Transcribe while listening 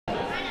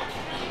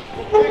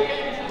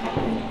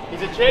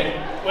He's a chick?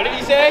 What did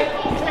he say?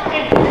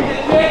 Chicken. He's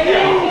a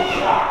chicken.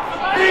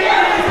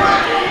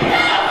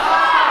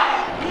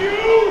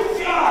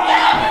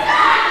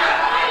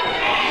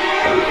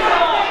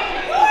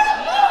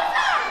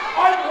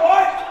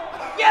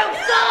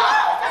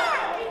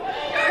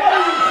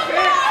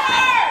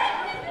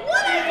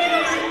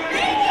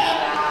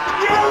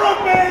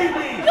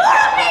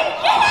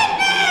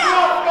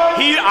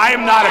 I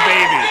am not a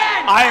baby.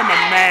 I am a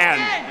man.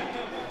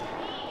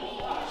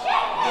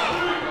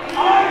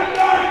 I am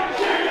not a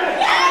chicken.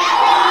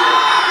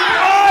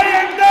 I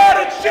am not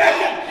a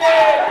chicken.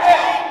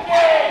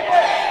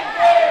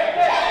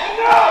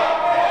 No.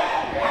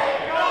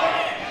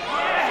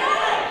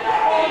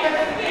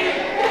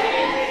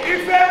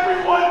 If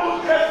everyone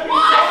will just be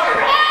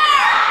quiet.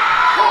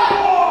 Come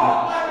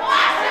on.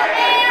 Wash your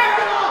hair.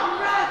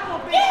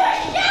 Get a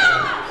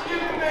shot.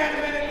 Give the man a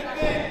minute to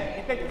think.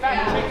 You think fat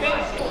chicken?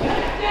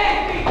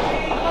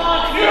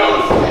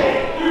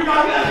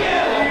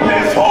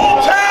 This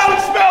whole town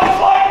smells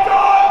like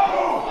dog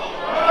poop!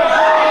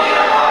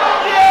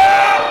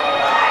 Yeah!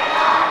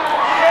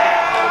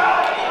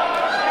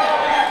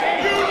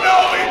 You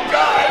know it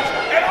does!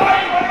 And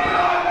I'm waiting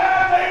on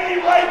that lady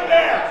right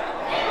there!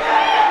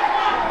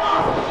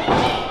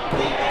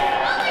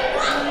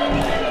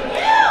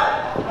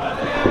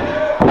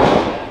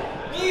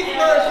 Me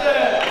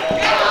person!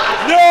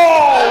 No!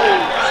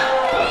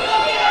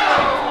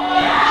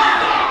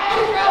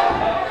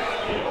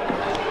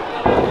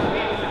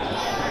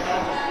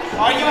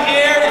 Are you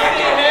here to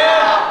see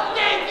him?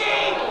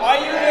 Are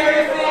you here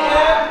to see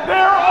him?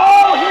 They're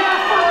all here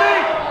for me!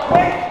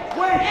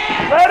 Wait!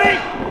 Ready?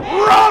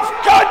 Rough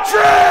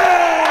country!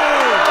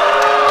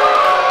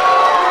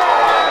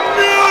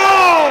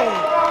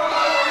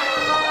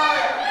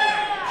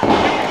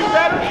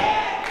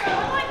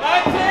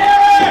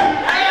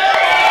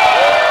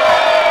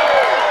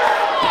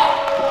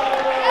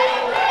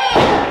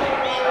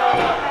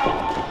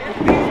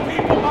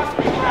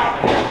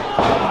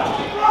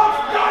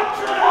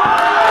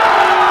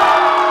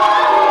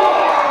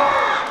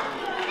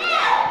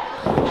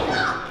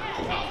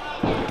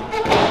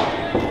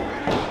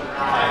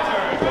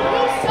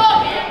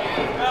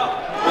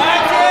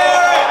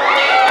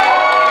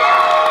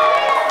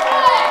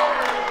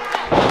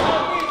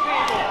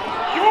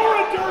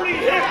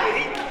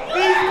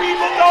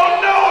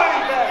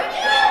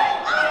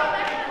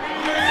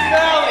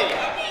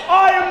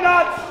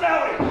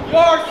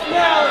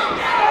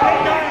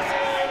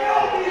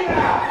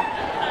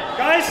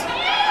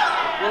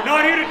 We're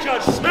not here to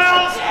judge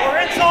smells or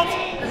insults.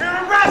 We're here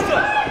to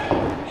wrestle.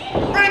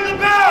 Ring the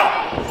bell.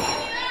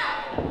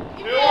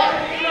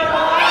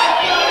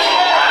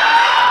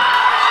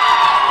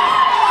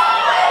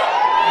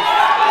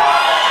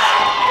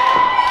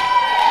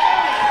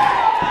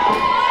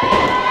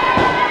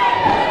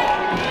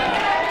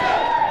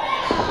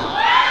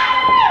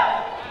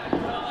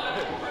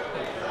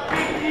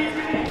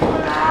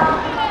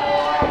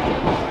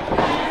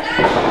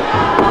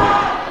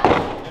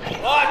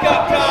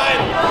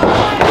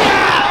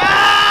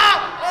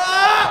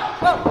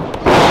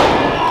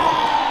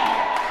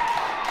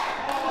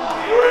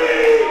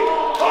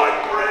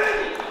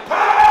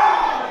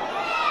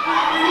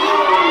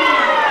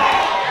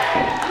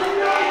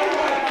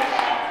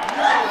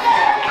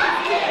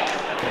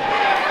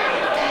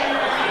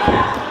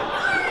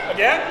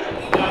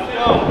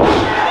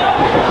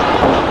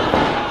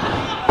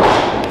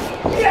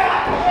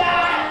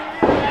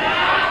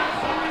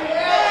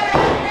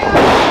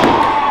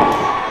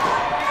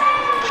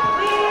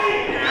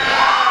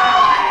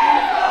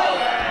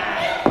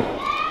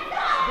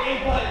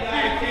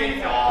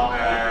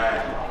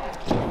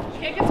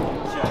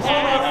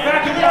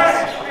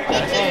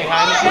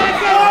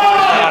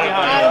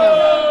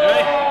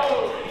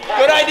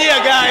 Good idea,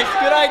 guys.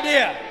 Good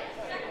idea.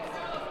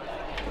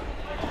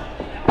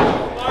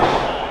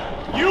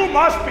 You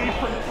must be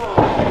from Truro.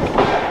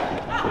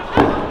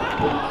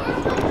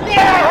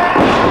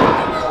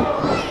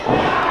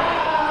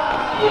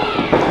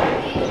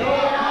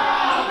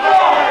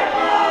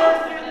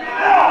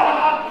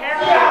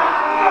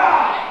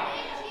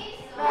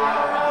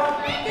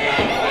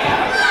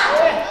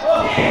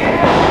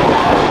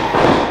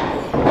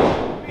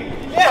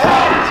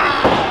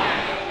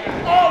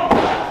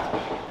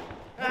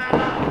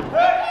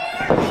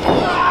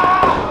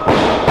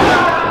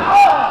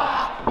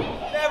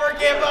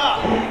 Give up.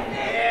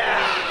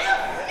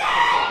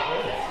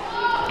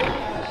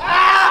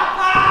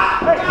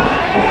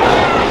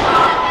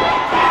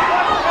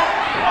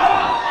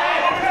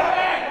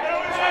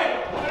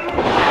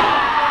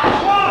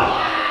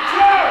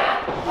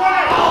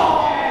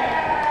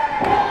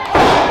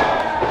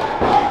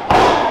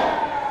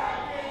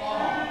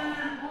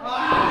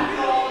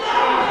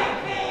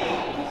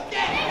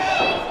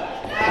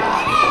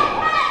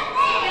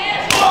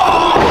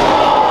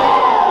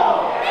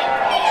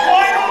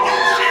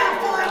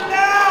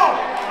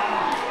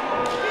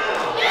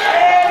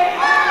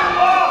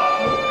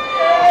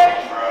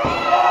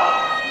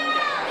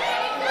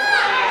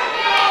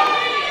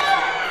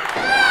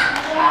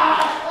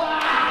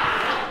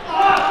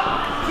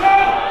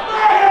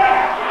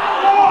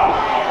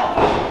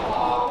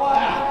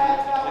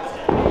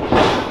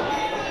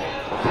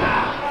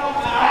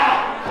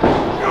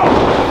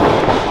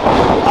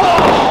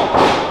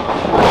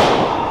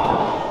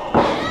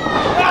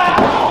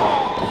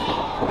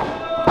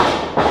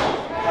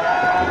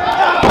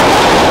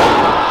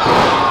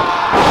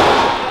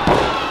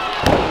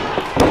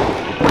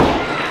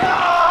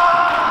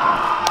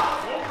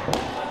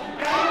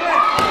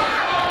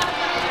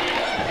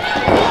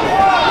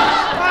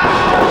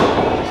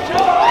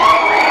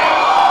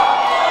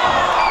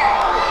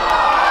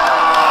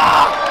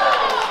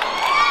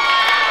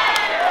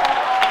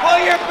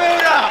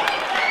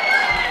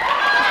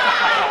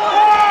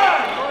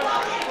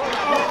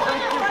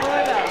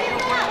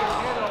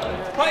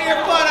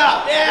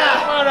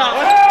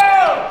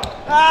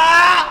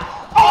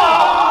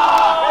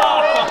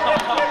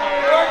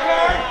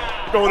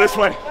 this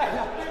way.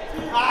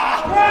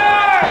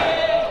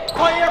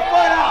 Put your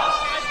foot up.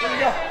 Here we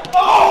go.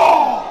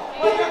 Oh!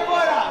 Put your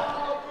foot up.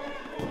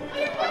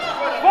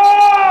 4!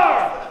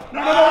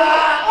 No.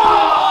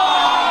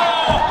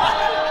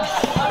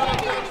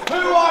 Who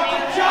wants to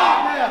chop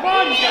him? Come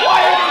on, you guys. Why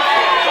are you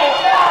so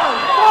hard?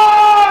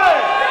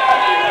 5!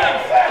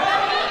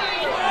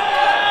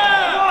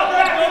 Come on,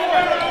 back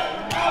over.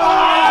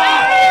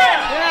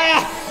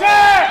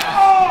 6!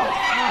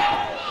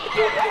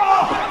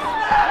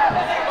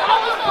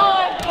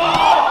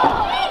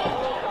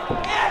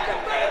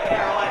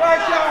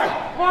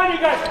 Come on, you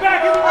guys,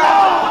 back in the room.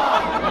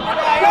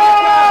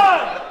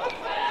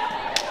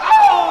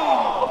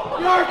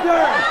 Your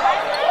turn.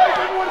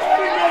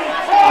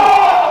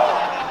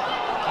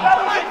 That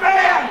was a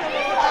man!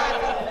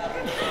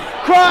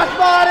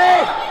 Crossbody.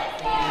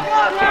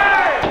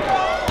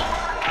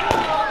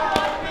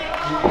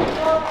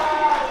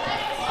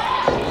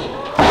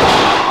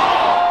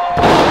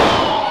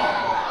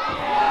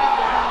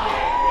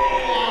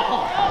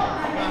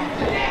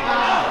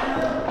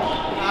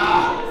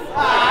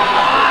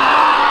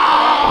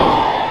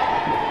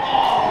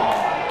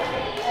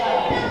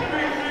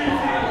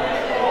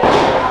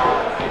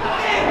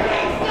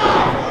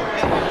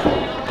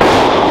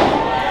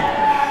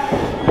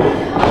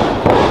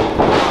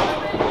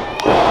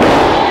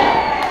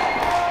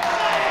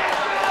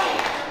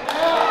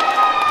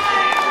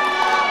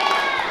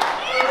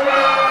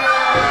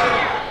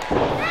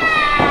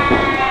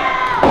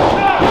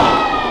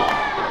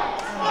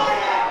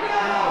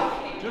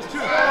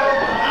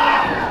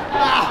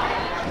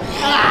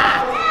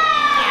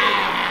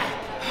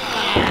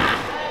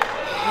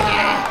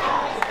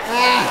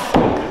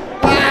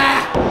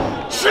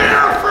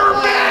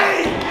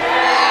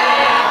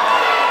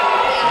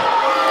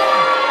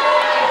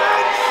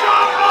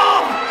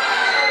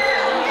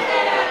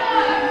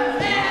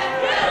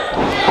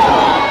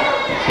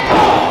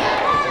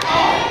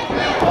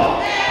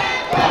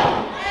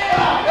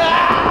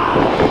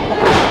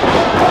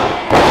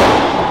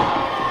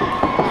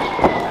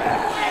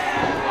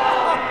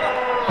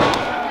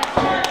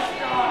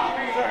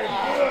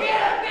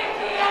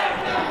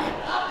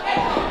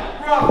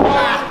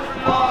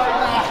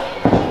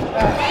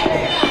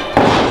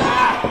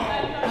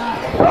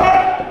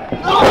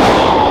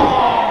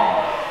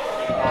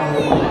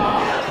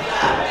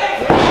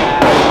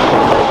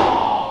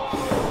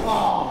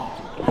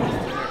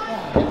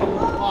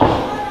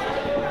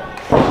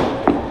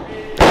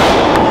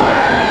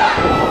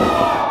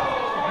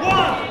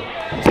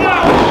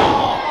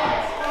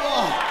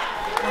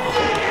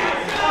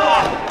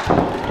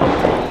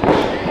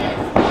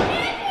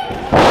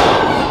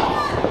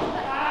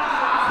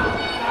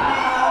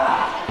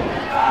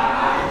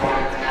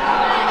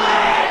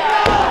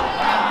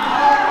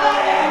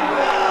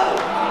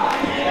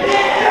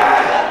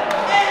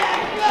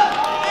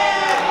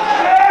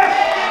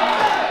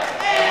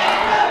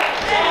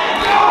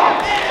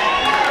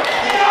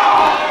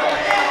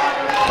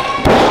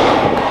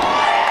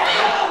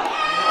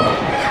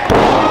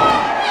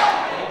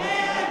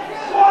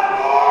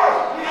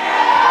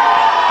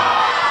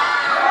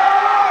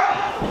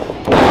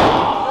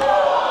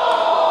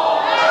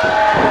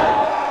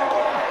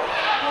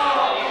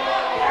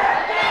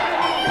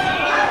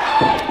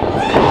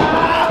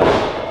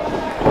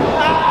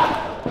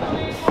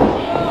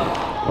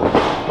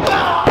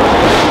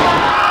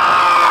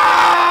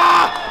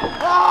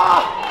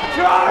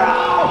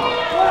 Truro!